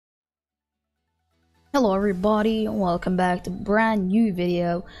Hello everybody, welcome back to a brand new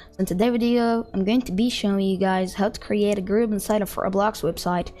video. So in today's video, I'm going to be showing you guys how to create a group inside of Roblox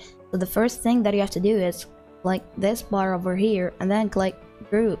website. So the first thing that you have to do is click this bar over here and then click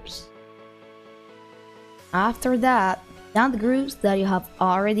groups. After that, down the groups that you have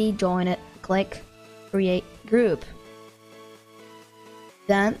already joined, click create group.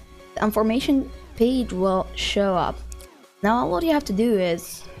 Then the information page will show up. Now what you have to do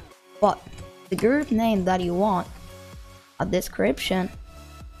is the group name that you want, a description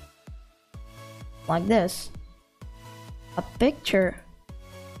like this, a picture,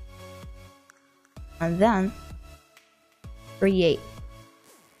 and then create.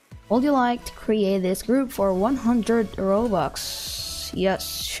 Would you like to create this group for 100 Robux?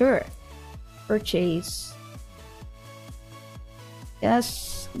 Yes, sure. Purchase.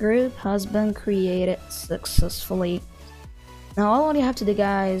 Yes, group has been created successfully. Now all you have to do,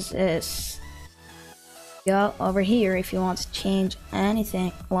 guys, is go over here if you want to change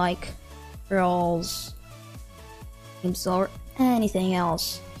anything like roles, teams, or anything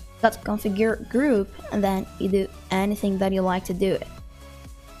else. Got to configure group and then you do anything that you like to do it.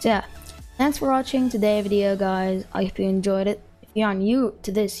 So yeah, thanks for watching today's video, guys. I hope you enjoyed it. If you are new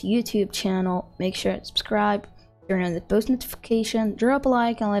to this YouTube channel, make sure to subscribe, turn on the post notification, drop a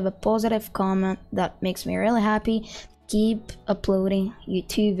like, and leave a positive comment. That makes me really happy. Keep uploading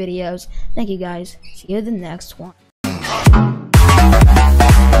YouTube videos. Thank you, guys. See you in the next one.